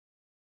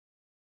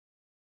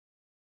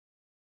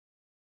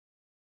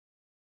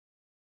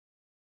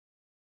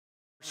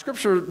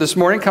Scripture this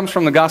morning comes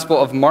from the Gospel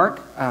of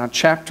Mark,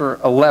 chapter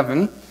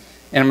 11, and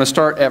I'm going to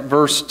start at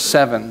verse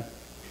 7.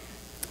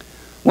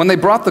 When they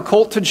brought the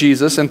colt to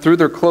Jesus and threw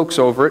their cloaks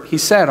over it, he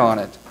sat on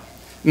it.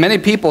 Many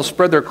people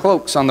spread their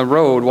cloaks on the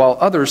road, while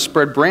others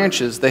spread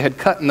branches they had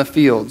cut in the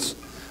fields.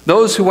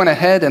 Those who went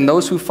ahead and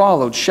those who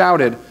followed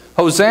shouted,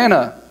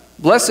 "Hosanna!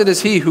 Blessed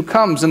is he who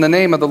comes in the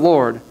name of the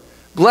Lord.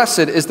 Blessed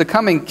is the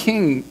coming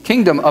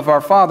kingdom of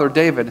our father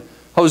David.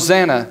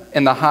 Hosanna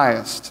in the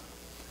highest."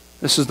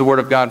 This is the word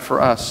of God for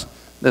us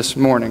this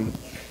morning.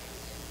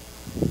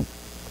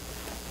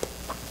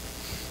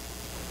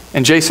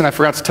 And Jason, I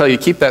forgot to tell you,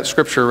 keep that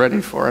scripture ready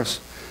for us.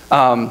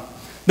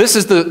 This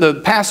is the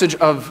passage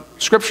of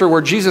scripture where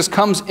Jesus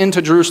comes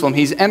into Jerusalem.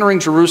 He's entering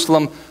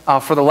Jerusalem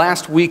for the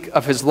last week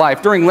of his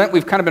life. During Lent,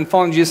 we've kind of been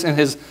following Jesus in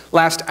his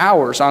last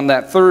hours on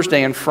that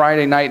Thursday and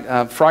Friday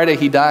night. Friday,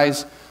 he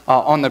dies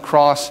on the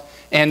cross.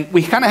 And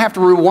we kind of have to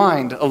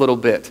rewind a little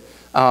bit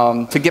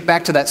to get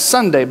back to that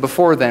Sunday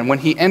before then, when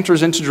he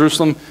enters into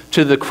Jerusalem,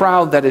 to the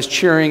crowd that is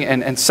cheering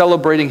and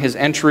celebrating his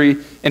entry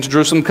into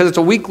Jerusalem, because it's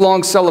a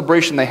week-long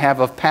celebration they have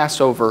of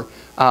Passover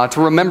to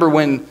remember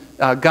when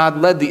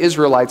God led the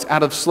Israelites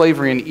out of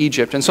slavery in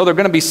Egypt. And so they're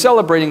going to be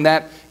celebrating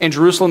that in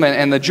Jerusalem,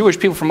 and the Jewish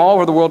people from all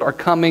over the world are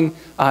coming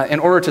in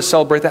order to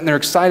celebrate that, and they're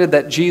excited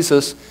that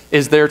Jesus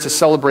is there to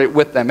celebrate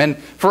with them. And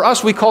for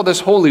us, we call this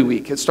Holy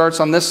Week. It starts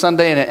on this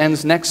Sunday and it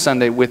ends next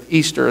Sunday with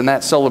Easter and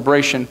that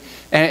celebration.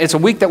 And it's a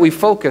week that we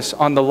focus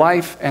on the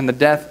life and the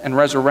death and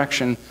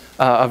resurrection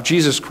of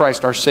Jesus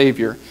Christ, our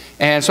Savior.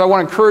 And so I want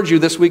to encourage you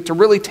this week to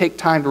really take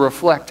time to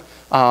reflect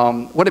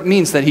what it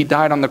means that he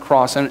died on the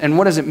cross, and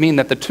what does it mean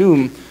that the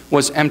tomb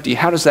was empty?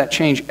 How does that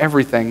change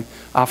everything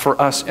for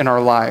us in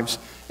our lives?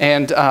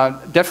 And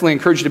definitely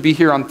encourage you to be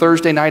here on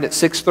Thursday night at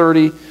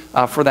 6:30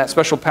 for that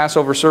special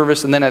Passover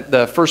service, and then at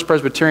the First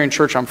Presbyterian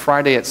Church on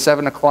Friday at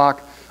 7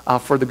 o'clock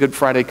for the Good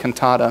Friday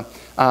cantata.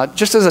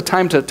 Just as a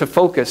time to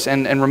focus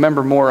and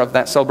remember more of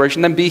that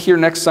celebration. Then be here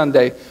next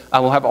Sunday.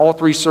 We'll have all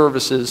three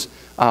services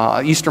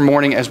Easter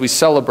morning as we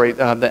celebrate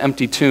the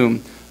empty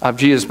tomb of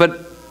Jesus.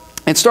 But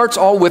it starts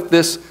all with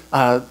this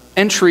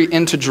entry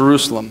into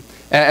Jerusalem.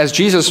 As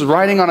Jesus is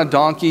riding on a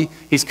donkey,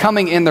 he's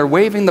coming in, they're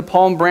waving the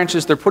palm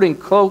branches, they're putting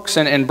cloaks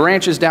and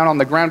branches down on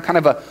the ground, kind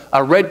of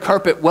a red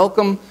carpet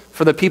welcome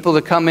for the people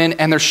to come in,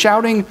 and they're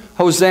shouting,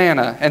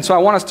 "Hosanna." And so I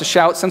want us to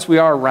shout, since we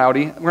are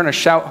rowdy, we're going to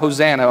shout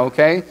Hosanna,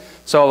 okay?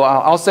 So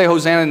I'll say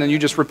Hosanna, and then you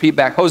just repeat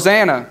back,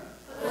 Hosanna.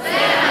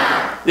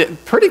 Hosanna. Yeah,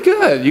 pretty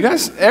good. You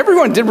guys,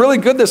 everyone did really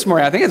good this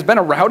morning. I think it's been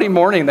a rowdy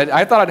morning that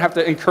I thought I'd have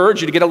to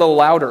encourage you to get a little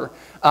louder.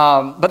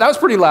 But that was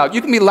pretty loud.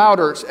 You can be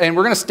louder, and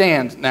we're going to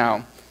stand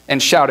now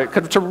and shout it.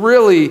 To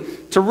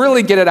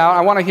really get it out,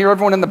 I want to hear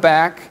everyone in the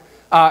back.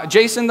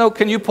 Jason, though,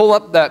 can you pull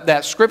up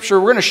that scripture?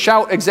 We're going to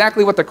shout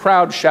exactly what the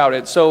crowd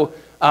shouted. So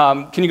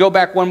can you go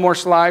back one more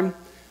slide?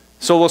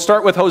 So we'll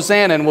start with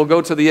Hosanna, and we'll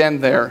go to the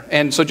end there.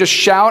 And so just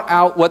shout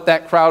out what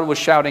that crowd was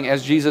shouting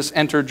as Jesus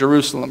entered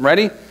Jerusalem.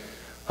 Ready?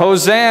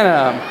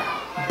 Hosanna!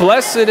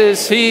 Blessed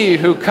is he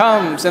who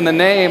comes in the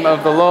name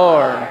of the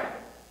Lord.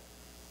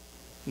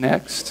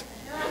 Next.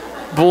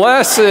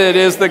 Blessed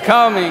is the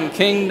coming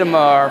kingdom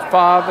of our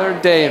father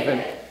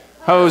David.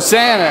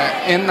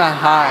 Hosanna in the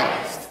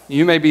highest.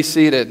 You may be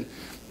seated.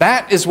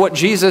 That is what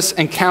Jesus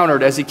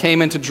encountered as he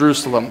came into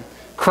Jerusalem.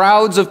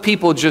 Crowds of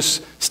people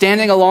just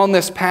standing along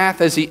this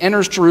path as he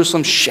enters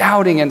Jerusalem,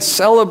 shouting and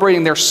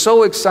celebrating. They're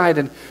so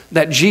excited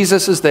that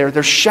Jesus is there.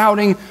 They're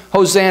shouting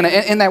Hosanna.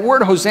 And that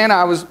word Hosanna,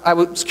 I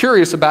was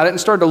curious about it and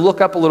started to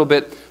look up a little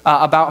bit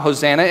about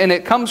Hosanna. And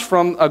it comes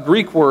from a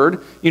Greek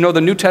word. You know,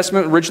 the New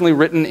Testament originally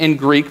written in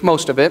Greek,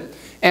 most of it.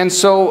 And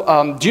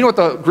so do you know what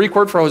the Greek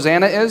word for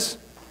Hosanna is?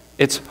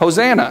 It's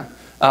Hosanna.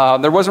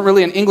 There wasn't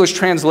really an English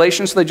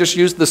translation, so they just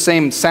used the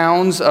same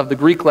sounds of the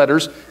Greek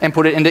letters and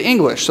put it into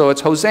English, so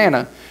it's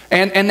Hosanna.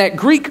 And that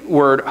Greek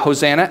word,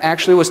 Hosanna,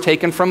 actually was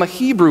taken from a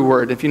Hebrew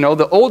word. If you know,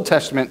 the Old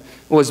Testament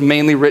was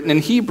mainly written in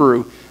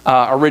Hebrew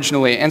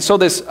originally. And so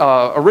this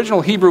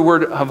original Hebrew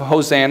word of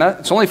Hosanna,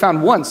 it's only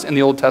found once in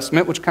the Old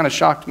Testament, which kind of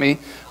shocked me.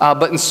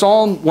 But in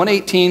Psalm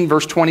 118,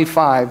 verse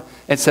 25,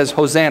 it says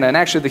Hosanna. And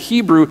actually the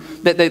Hebrew,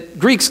 the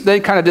Greeks, they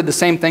kind of did the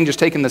same thing, just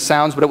taking the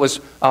sounds, but it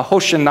was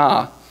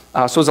Hoshana.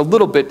 So it was a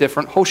little bit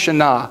different.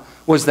 Hoshana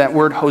was that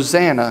word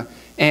Hosanna.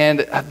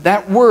 And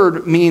that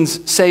word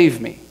means save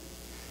me.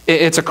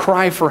 It's a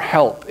cry for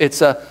help.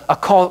 It's a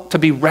call to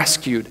be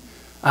rescued.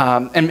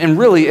 And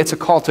really, it's a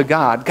call to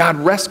God. God,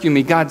 rescue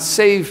me. God,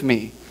 save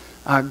me.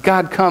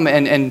 God, come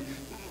and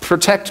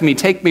protect me.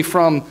 Take me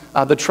from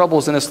the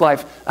troubles in this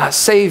life.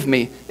 Save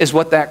me is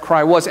what that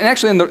cry was. And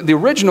actually, in the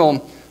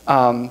original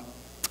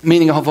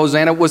meaning of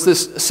Hosanna was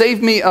this,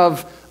 save me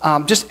of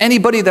just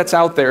anybody that's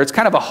out there. It's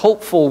kind of a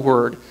hopeful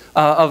word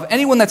of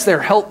anyone that's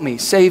there. Help me,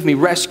 save me,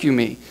 rescue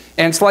me.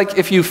 And it's like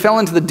if you fell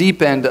into the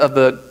deep end of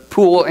the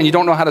pool and you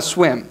don't know how to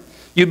swim.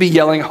 You'd be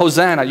yelling,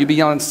 Hosanna. You'd be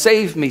yelling,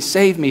 save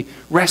me,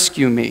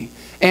 rescue me.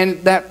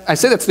 And that, I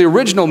say that's the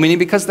original meaning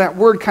because that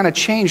word kind of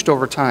changed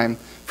over time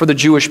for the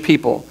Jewish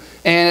people.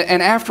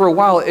 And after a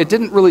while, it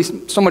didn't really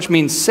so much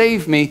mean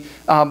save me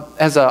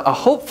as a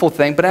hopeful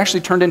thing, but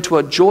actually turned into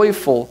a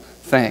joyful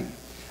thing.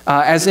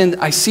 As in,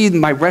 I see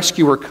my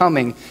rescuer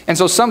coming. And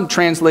so some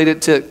translate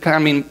it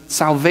to,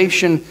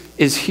 salvation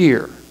is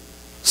here.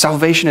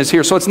 Salvation is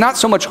here. So it's not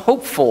so much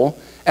hopeful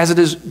as it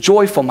is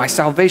joyful. My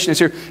salvation is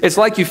here. It's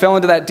like you fell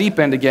into that deep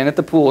end again at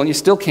the pool and you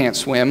still can't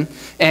swim.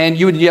 And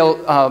you would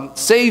yell,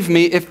 save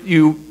me, if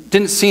you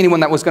didn't see anyone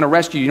that was going to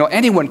rescue you.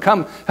 Anyone,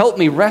 come, help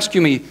me,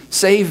 rescue me,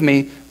 save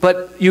me.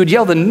 But you would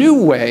yell the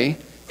new way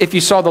if you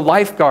saw the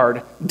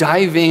lifeguard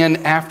diving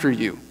in after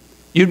you.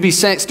 You'd be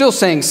still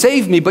saying,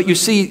 save me, but you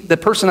see the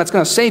person that's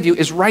going to save you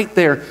is right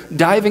there,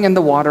 diving in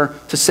the water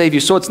to save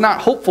you. So it's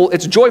not hopeful,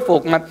 it's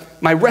joyful.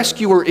 My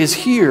rescuer is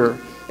here,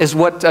 is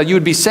what you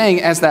would be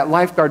saying as that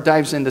lifeguard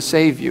dives in to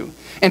save you.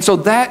 And so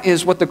that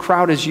is what the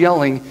crowd is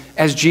yelling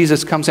as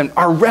Jesus comes in.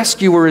 Our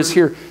rescuer is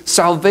here.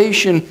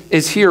 Salvation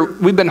is here.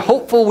 We've been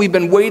hopeful, we've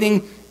been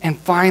waiting, and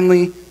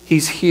finally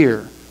he's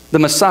here. The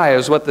Messiah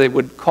is what they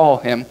would call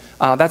him.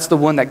 That's the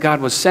one that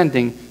God was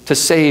sending to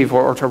save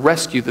or to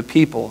rescue the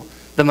people.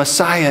 The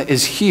Messiah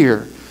is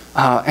here.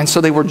 And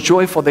so they were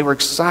joyful, they were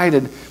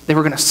excited, they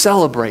were going to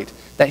celebrate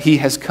that he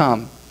has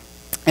come.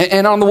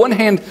 And on the one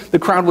hand, the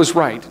crowd was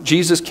right.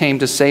 Jesus came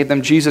to save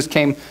them. Jesus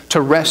came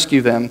to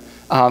rescue them,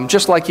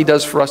 just like he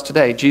does for us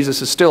today.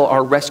 Jesus is still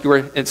our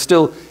rescuer. It's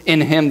still in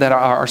him that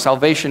our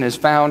salvation is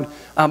found.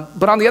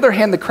 But on the other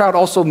hand, the crowd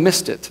also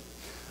missed it.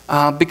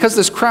 Because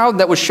this crowd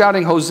that was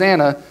shouting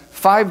Hosanna,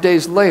 5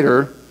 days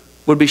later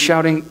would be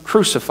shouting,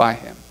 crucify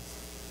him.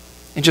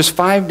 In just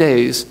 5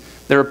 days,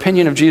 their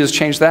opinion of Jesus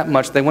changed that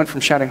much. They went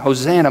from shouting,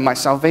 Hosanna, my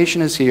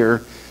salvation is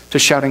here, to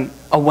shouting,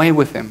 away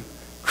with him,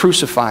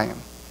 crucify him.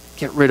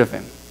 Get rid of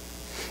him.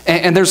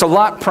 And there's a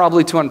lot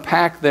probably to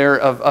unpack there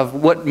of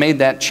what made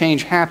that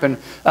change happen.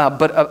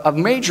 But a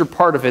major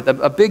part of it,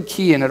 a big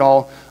key in it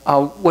all,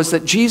 was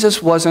that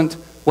Jesus wasn't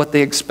what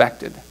they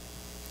expected.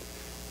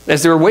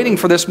 As they were waiting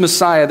for this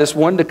Messiah, this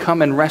one to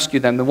come and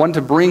rescue them, the one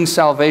to bring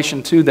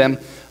salvation to them,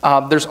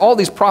 there's all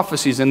these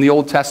prophecies in the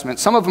Old Testament.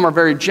 Some of them are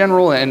very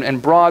general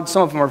and broad.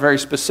 Some of them are very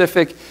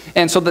specific.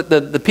 And so that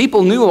the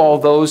people knew all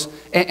those.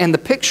 And the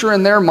picture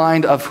in their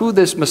mind of who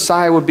this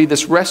Messiah would be,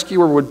 this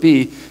rescuer would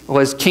be,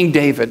 was King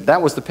David.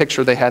 That was the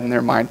picture they had in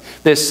their mind.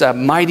 This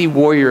mighty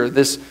warrior,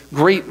 this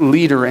great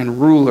leader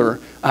and ruler,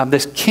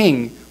 this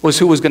king was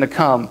who was going to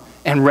come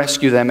and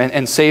rescue them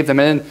and save them.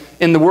 And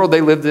in the world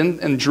they lived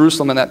in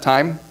Jerusalem at that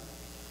time,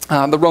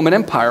 the Roman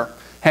Empire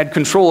had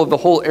control of the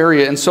whole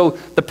area. And so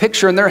the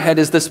picture in their head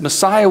is this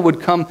Messiah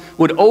would come,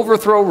 would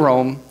overthrow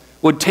Rome,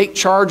 would take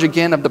charge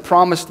again of the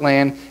promised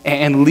land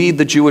and lead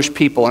the Jewish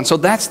people. And so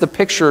that's the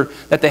picture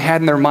that they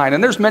had in their mind.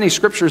 And there's many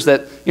scriptures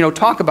that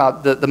talk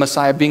about the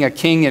Messiah being a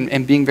king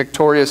and being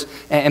victorious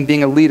and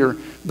being a leader.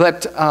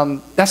 But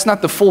that's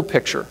not the full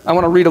picture. I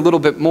want to read a little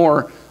bit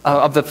more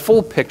of the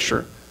full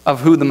picture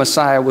of who the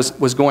Messiah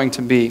was going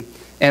to be.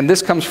 And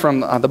this comes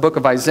from the book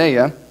of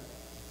Isaiah,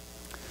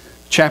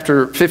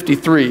 chapter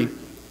 53.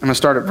 I'm going to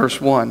start at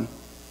verse 1.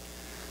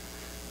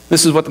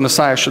 This is what the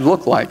Messiah should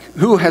look like.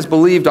 Who has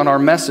believed on our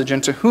message,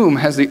 and to whom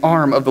has the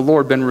arm of the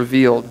Lord been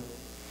revealed?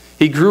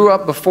 He grew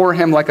up before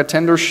him like a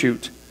tender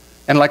shoot,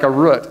 and like a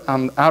root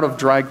out of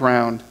dry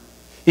ground.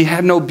 He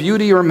had no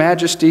beauty or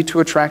majesty to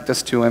attract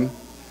us to him,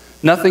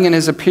 nothing in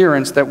his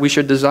appearance that we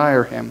should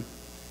desire him.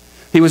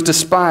 He was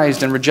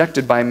despised and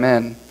rejected by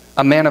men,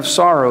 a man of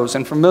sorrows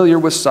and familiar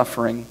with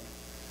suffering.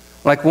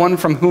 Like one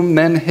from whom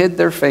men hid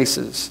their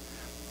faces,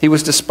 he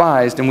was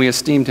despised, and we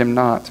esteemed him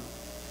not.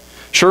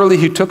 Surely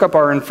he took up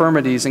our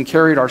infirmities and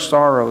carried our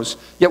sorrows,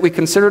 yet we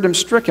considered him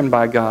stricken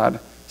by God,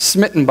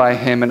 smitten by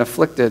him and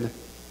afflicted.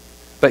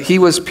 But he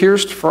was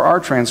pierced for our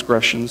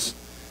transgressions,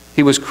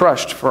 he was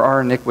crushed for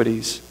our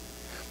iniquities.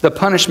 The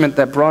punishment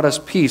that brought us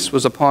peace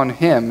was upon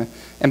him,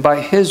 and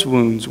by his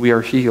wounds we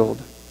are healed.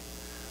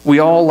 We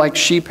all like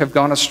sheep have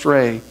gone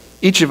astray,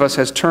 each of us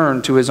has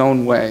turned to his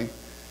own way,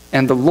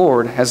 and the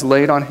Lord has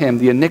laid on him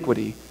the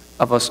iniquity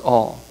of us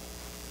all.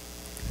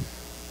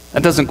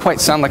 That doesn't quite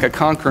sound like a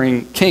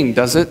conquering king,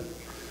 does it?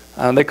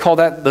 They call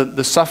that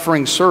the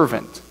suffering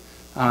servant.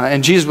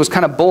 And Jesus was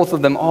kind of both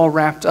of them all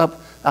wrapped up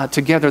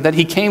together, that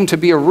he came to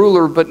be a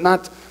ruler, but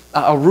not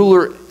a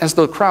ruler as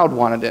the crowd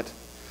wanted it.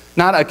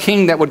 Not a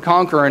king that would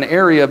conquer an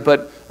area,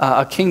 but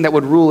a king that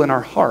would rule in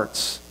our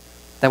hearts,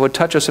 that would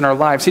touch us in our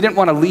lives. He didn't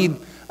want to lead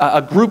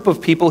a group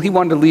of people. He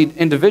wanted to lead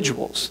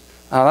individuals.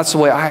 That's the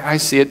way I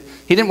see it.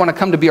 He didn't want to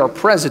come to be our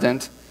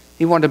president.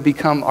 He wanted to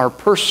become our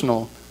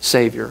personal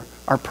savior,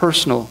 our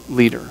personal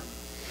leader.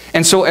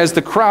 And so as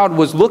the crowd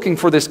was looking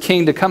for this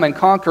king to come and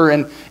conquer,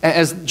 and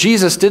as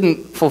Jesus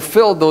didn't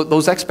fulfill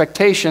those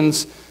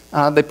expectations,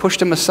 they pushed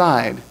him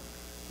aside.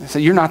 They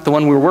said, you're not the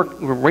one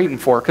we're waiting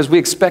for, because we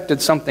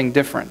expected something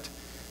different.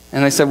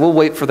 And they said, we'll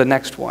wait for the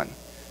next one.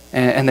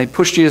 And they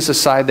pushed Jesus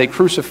aside. They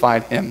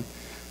crucified him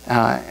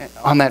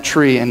on that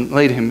tree and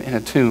laid him in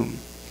a tomb.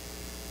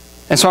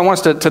 And so I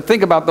want us to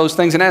think about those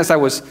things. And as I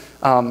was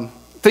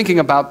thinking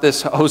about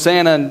this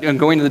Hosanna and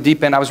going to the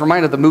deep end, I was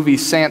reminded of the movie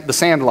The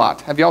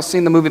Sandlot. Have you all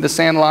seen the movie The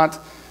Sandlot? Do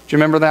you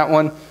remember that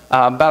one?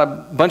 About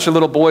a bunch of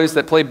little boys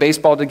that play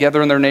baseball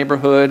together in their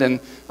neighborhood and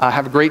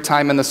have a great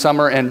time in the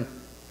summer. And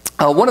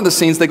one of the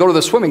scenes, they go to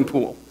the swimming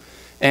pool.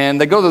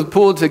 And they go to the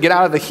pool to get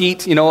out of the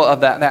heat,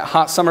 of that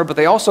hot summer, but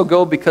they also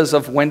go because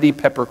of Wendy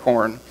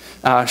Peppercorn.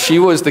 She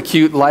was the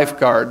cute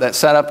lifeguard that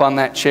sat up on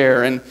that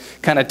chair and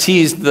kind of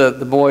teased the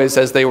boys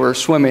as they were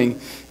swimming.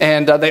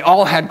 And they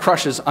all had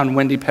crushes on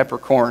Wendy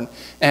Peppercorn.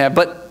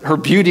 But her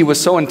beauty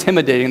was so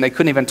intimidating, they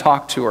couldn't even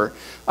talk to her.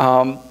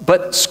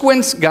 But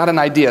Squints got an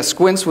idea.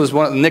 Squints was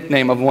the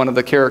nickname of one of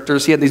the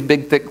characters. He had these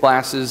big, thick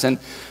glasses, and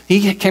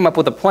he came up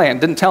with a plan.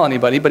 Didn't tell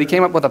anybody, but he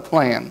came up with a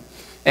plan.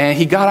 And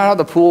he got out of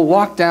the pool,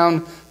 walked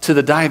down to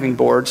the diving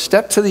board,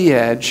 stepped to the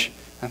edge.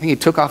 I think he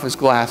took off his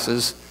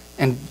glasses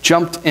and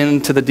jumped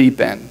into the deep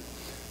end.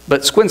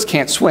 But Squints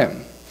can't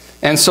swim.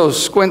 And so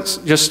Squints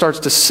just starts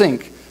to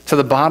sink to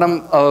the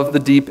bottom of the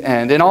deep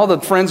end. And all the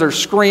friends are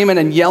screaming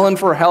and yelling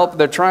for help.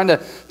 They're trying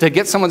to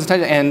get someone's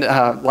attention.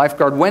 And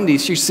lifeguard Wendy,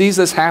 she sees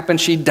this happen.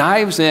 She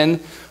dives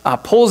in,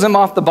 pulls him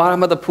off the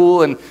bottom of the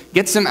pool and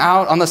gets him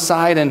out on the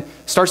side and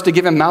starts to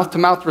give him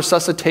mouth-to-mouth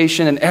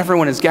resuscitation. And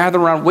everyone is gathered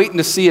around waiting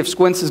to see if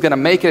Squints is going to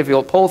make it, if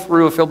he'll pull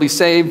through, if he'll be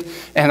saved.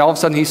 And all of a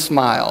sudden he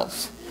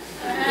smiles.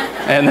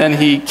 And then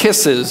he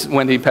kisses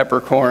Wendy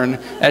Peppercorn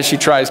as she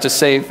tries to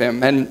save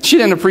him. And she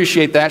didn't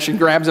appreciate that. She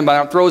grabs him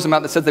by the throws him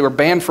out, and said they were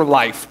banned for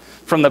life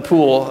from the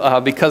pool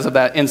because of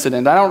that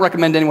incident. I don't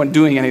recommend anyone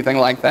doing anything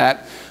like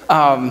that.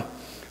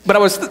 But I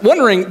was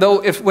wondering,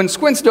 though, if when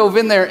Squints dove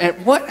in there,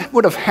 and what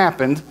would have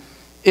happened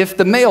if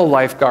the male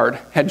lifeguard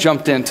had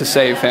jumped in to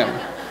save him?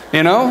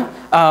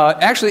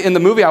 Actually, in the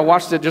movie, I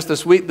watched it just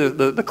this week,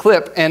 the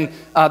clip, and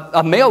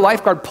a male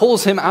lifeguard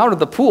pulls him out of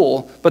the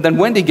pool, but then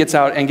Wendy gets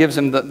out and gives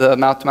him the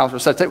mouth-to-mouth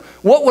resuscitation.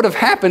 What would have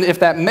happened if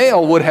that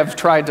male would have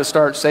tried to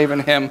start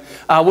saving him?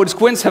 Would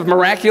Squints have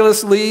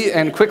miraculously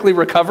and quickly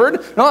recovered?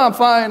 No, I'm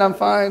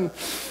fine.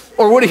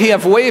 Or would he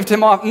have waved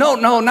him off? No,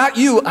 not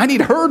you. I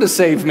need her to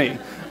save me.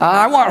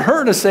 I want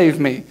her to save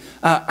me.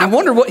 I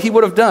wonder what he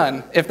would have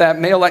done if that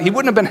male, he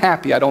wouldn't have been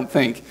happy, I don't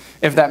think,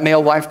 if that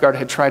male lifeguard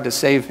had tried to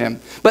save him.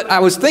 But I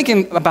was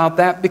thinking about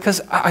that because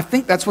I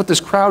think that's what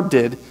this crowd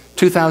did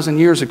 2,000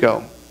 years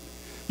ago.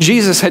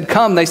 Jesus had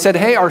come. They said,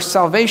 hey, our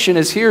salvation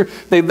is here.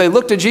 They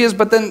looked at Jesus,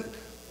 but then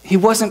he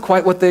wasn't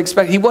quite what they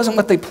expected. He wasn't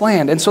what they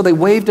planned. And so they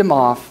waved him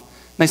off.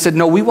 And they said,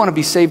 no, we want to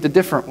be saved a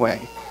different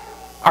way.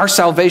 Our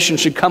salvation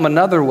should come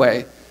another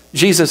way.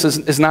 Jesus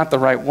is not the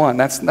right one.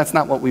 That's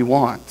not what we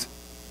want.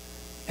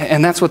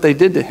 And that's what they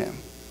did to him.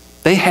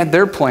 They had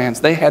their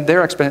plans. They had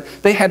their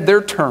expectations. They had their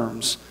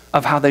terms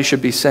of how they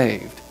should be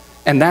saved.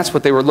 And that's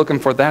what they were looking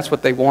for. That's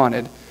what they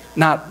wanted.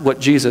 Not what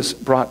Jesus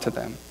brought to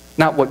them.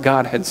 Not what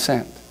God had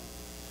sent.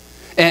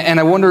 And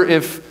I wonder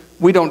if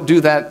we don't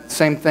do that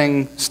same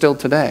thing still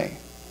today.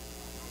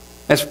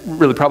 That's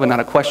really probably not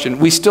a question.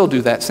 We still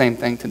do that same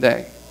thing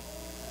today.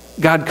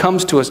 God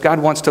comes to us. God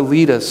wants to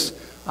lead us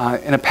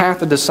in a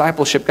path of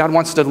discipleship. God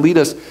wants to lead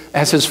us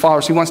as his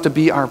followers. He wants to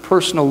be our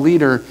personal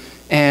leader.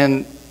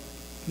 And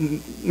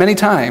many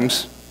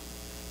times,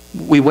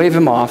 we wave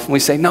him off and we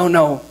say,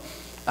 no,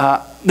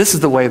 this is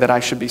the way that I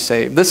should be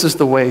saved. This is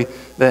the way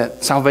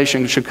that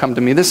salvation should come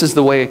to me. This is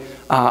the way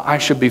I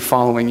should be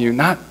following you,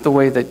 not the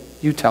way that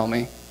you tell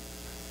me.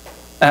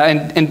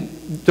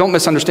 And don't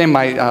misunderstand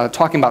my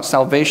talking about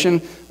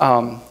salvation. A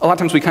lot of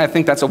times we kind of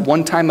think that's a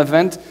one-time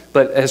event,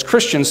 but as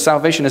Christians,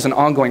 salvation is an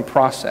ongoing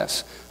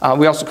process.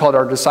 We also call it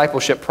our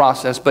discipleship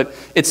process, but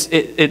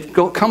it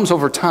comes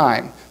over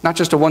time, not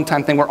just a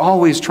one-time thing. We're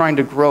always trying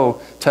to grow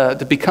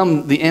to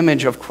become the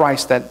image of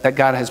Christ that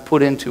God has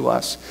put into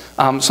us.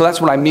 So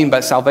that's what I mean by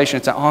salvation.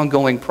 It's an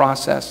ongoing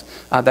process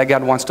that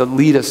God wants to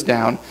lead us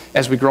down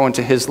as we grow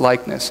into his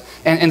likeness.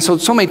 And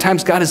so many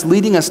times God is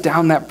leading us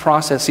down that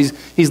process.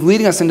 He's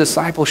leading us in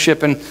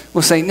discipleship, and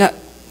we'll say, no,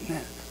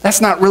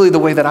 that's not really the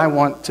way that I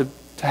want to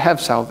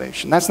have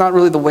salvation. That's not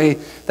really the way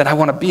that I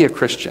want to be a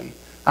Christian.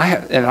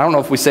 And I don't know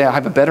if we say I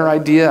have a better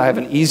idea, I have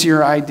an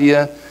easier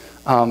idea.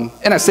 And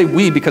I say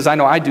we because I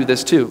know I do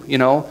this too.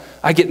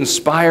 I get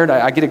inspired,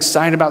 I get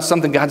excited about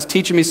something. God's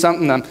teaching me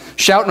something. I'm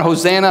shouting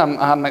Hosanna.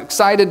 I'm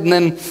excited,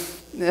 and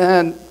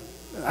then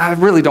I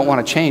really don't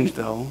want to change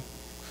though.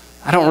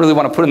 I don't really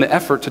want to put in the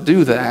effort to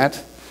do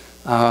that.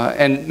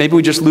 And maybe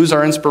we just lose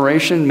our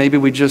inspiration. Maybe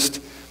we just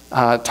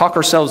talk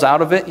ourselves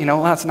out of it.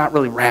 Well, it's not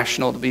really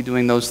rational to be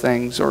doing those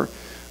things, or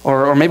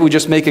maybe we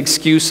just make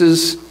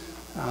excuses.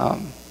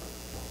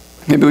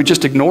 Maybe we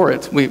just ignore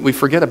it. We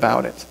forget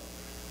about it.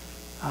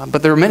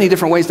 But there are many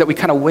different ways that we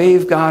kind of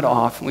wave God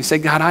off. And we say,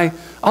 God,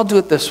 I'll do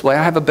it this way.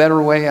 I have a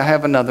better way. I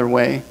have another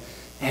way.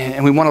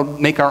 And we want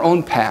to make our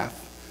own path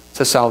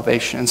to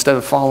salvation instead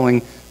of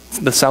following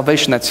the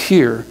salvation that's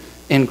here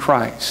in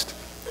Christ.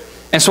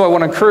 And so I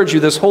want to encourage you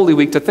this Holy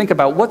Week to think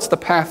about what's the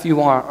path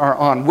you are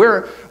on.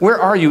 Where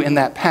are you in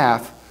that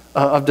path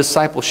of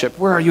discipleship?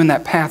 Where are you in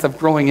that path of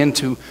growing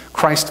into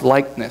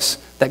Christ-likeness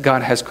that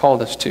God has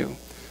called us to?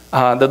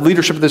 The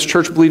leadership of this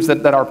church believes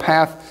that our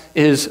path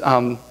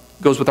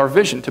goes with our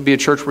vision, to be a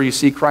church where you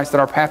see Christ, that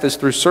our path is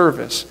through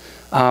service,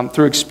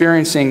 through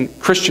experiencing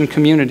Christian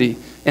community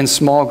in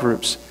small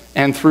groups,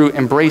 and through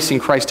embracing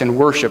Christ in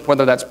worship,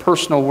 whether that's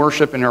personal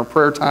worship in our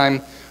prayer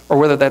time, or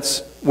whether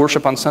that's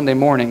worship on Sunday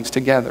mornings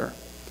together.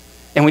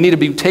 And we need to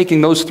be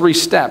taking those 3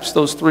 steps,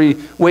 those 3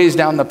 ways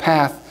down the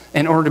path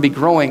in order to be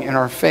growing in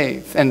our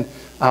faith. And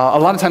a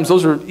lot of times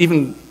those are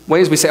even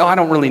ways we say, oh, I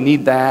don't really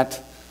need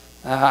that.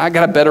 I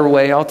got a better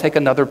way. I'll take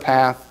another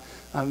path.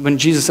 When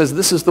Jesus says,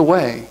 this is the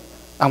way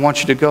I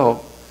want you to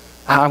go.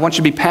 I want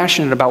you to be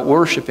passionate about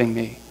worshiping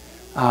me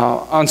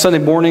on Sunday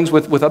mornings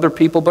with other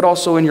people, but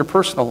also in your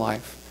personal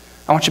life.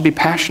 I want you to be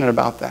passionate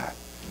about that.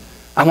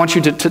 I want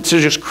you to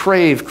just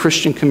crave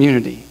Christian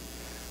community.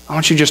 I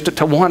want you just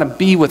to want to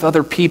be with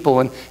other people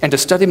and to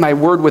study my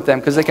word with them,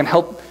 because they can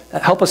help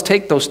us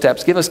take those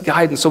steps, give us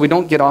guidance so we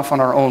don't get off on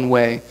our own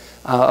way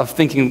of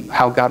thinking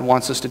how God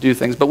wants us to do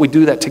things. But we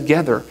do that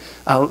together,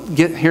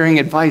 hearing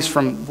advice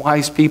from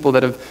wise people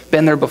that have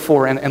been there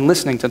before and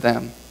listening to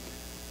them.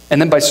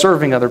 And then by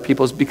serving other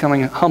people is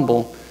becoming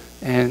humble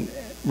and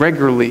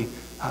regularly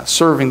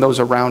serving those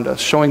around us,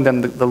 showing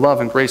them the love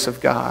and grace of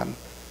God.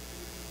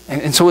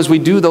 And so as we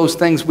do those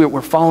things,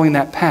 we're following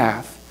that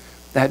path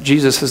that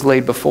Jesus has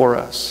laid before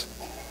us.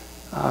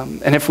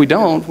 And if we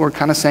don't, we're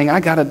kind of saying, I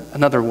got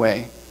another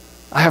way.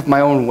 I have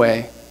my own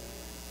way.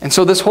 And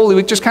so this Holy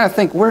Week, just kind of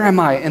think, where am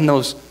I in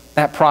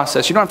that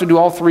process? You don't have to do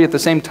all 3 at the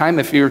same time.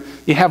 If you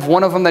have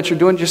one of them that you're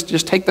doing,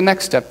 just take the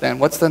next step then.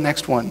 What's the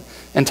next one?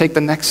 And take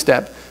the next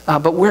step.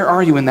 But where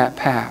are you in that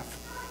path?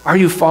 Are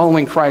you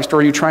following Christ, or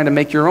are you trying to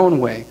make your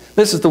own way?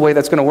 This is the way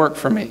that's going to work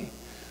for me.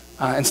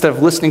 Instead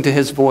of listening to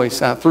his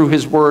voice through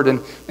his word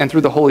and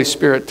through the Holy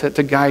Spirit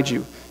to guide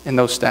you in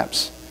those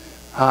steps.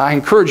 I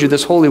encourage you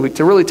this Holy Week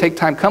to really take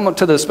time. Come up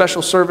to the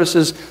special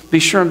services. Be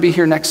sure and be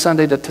here next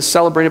Sunday to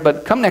celebrate it.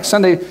 But come next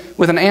Sunday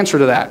with an answer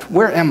to that.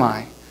 Where am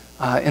I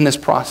in this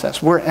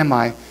process? Where am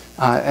I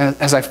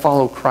as I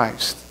follow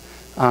Christ?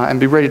 And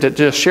be ready to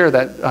just share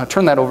that,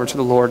 turn that over to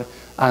the Lord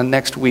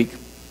next week.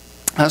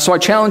 So I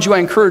challenge you, I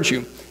encourage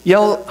you.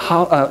 Yell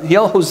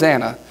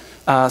Hosanna.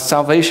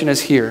 Salvation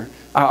is here.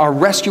 Our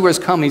rescuer has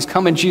come. He's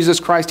come in Jesus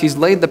Christ. He's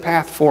laid the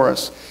path for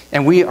us.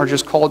 And we are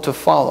just called to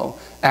follow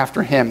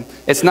after him.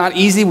 It's not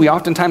easy. We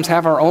oftentimes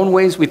have our own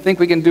ways. We think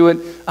we can do it.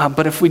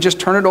 But if we just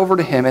turn it over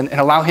to him and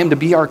allow him to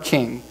be our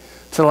king,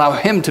 to allow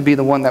him to be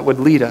the one that would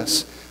lead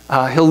us,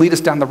 he'll lead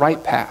us down the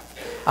right path.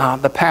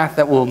 The path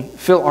that will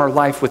fill our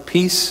life with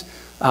peace,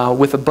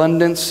 with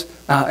abundance,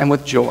 and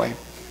with joy.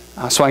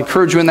 So I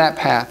encourage you in that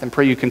path and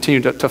pray you continue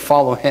to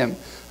follow him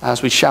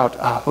as we shout,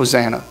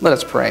 Hosanna. Let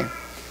us pray.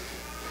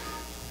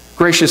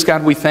 Gracious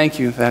God, we thank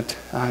you that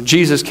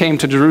Jesus came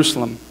to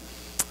Jerusalem.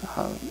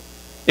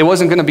 It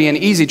wasn't going to be an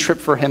easy trip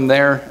for him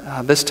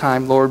there this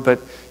time, Lord, but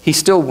he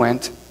still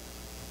went.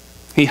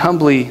 He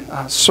humbly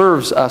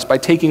serves us by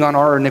taking on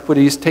our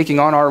iniquities, taking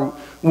on our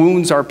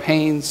wounds, our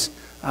pains.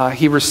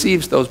 He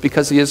receives those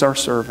because he is our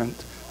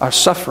servant, our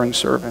suffering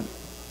servant.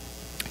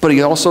 But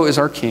he also is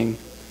our king.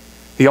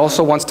 He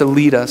also wants to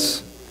lead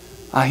us.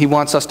 He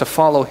wants us to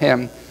follow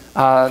him,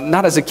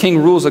 not as a king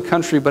rules a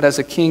country, but as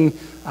a king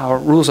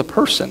rules a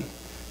person,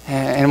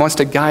 and wants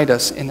to guide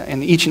us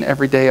in each and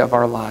every day of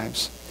our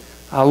lives.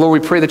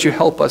 Lord, we pray that you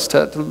help us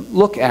to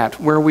look at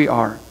where we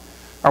are.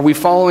 Are we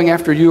following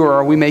after you, or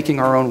are we making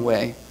our own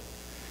way?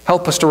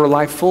 Help us to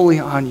rely fully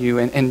on you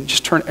and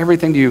just turn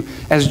everything to you.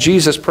 As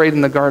Jesus prayed in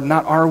the garden,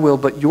 not our will,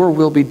 but your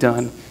will be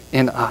done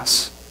in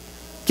us.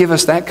 Give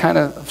us that kind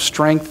of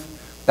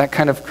strength, that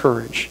kind of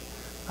courage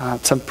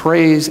to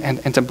praise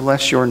and to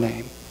bless your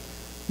name.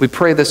 We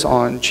pray this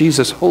on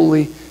Jesus'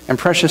 holy and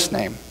precious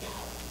name.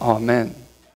 Amen.